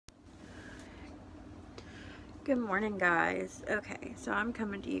Good morning, guys. Okay, so I'm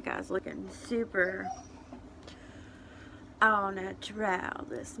coming to you guys looking super au naturel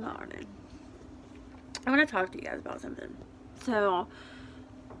this morning. I want to talk to you guys about something. So,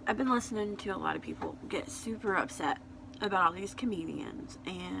 I've been listening to a lot of people get super upset about all these comedians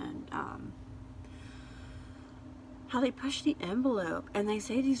and how they push the envelope and they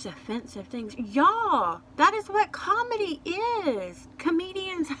say these offensive things. Y'all, that is what comedy is.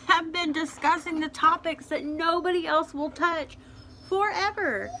 Comedians have been discussing the topics that nobody else will touch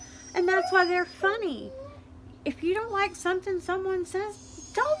forever. And that's why they're funny. If you don't like something someone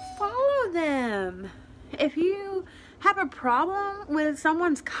says, don't follow them. If you have a problem with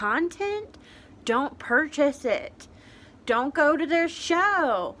someone's content, don't purchase it. Don't go to their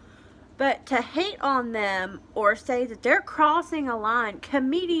show. But to hate on them or say that they're crossing a line,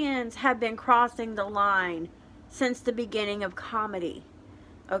 comedians have been crossing the line since the beginning of comedy,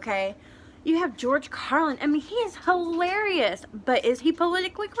 okay? You have George Carlin. I mean, he is hilarious, but is he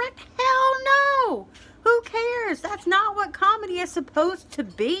politically correct? Hell no! Who cares? That's not what comedy is supposed to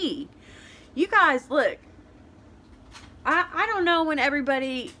be. You guys, look, I don't know when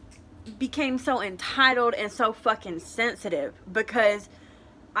everybody became so entitled and so fucking sensitive, because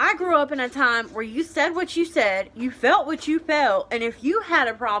I grew up in a time where you said what you said, you felt what you felt, and if you had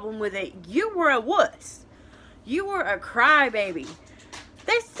a problem with it, you were a wuss. You were a crybaby.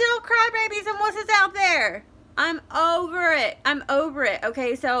 There's still crybabies and wusses out there. I'm over it. I'm over it.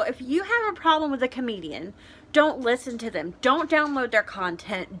 Okay, so if you have a problem with a comedian, don't listen to them. Don't download their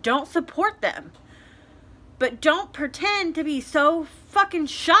content. Don't support them. But don't pretend to be so fucking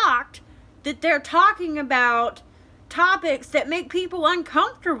shocked that they're talking about topics that make people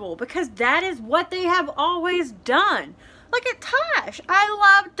uncomfortable, because that is what they have always done. Look at Tosh.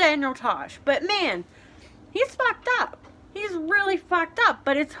 I love Daniel Tosh, but man, he's fucked up. He's really fucked up,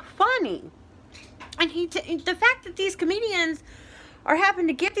 but it's funny. And the fact that these comedians are having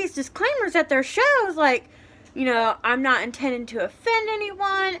to give these disclaimers at their shows, like, you know, I'm not intending to offend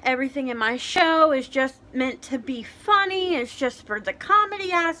anyone. Everything in my show is just meant to be funny. It's just for the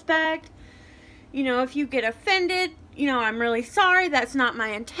comedy aspect. You know, if you get offended, you know, I'm really sorry. That's not my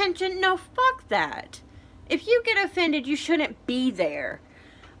intention. No, fuck that. If you get offended, you shouldn't be there.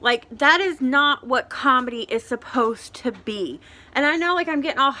 Like, that is not what comedy is supposed to be. And I know, like, I'm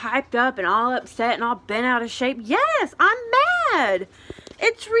getting all hyped up and all upset and all bent out of shape. Yes, I'm mad.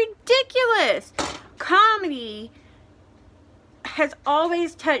 It's ridiculous. Comedy has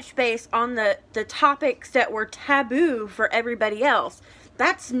always touched base on the topics that were taboo for everybody else.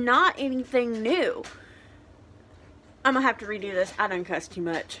 That's not anything new. I'm gonna have to redo this. I done cussed too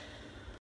much.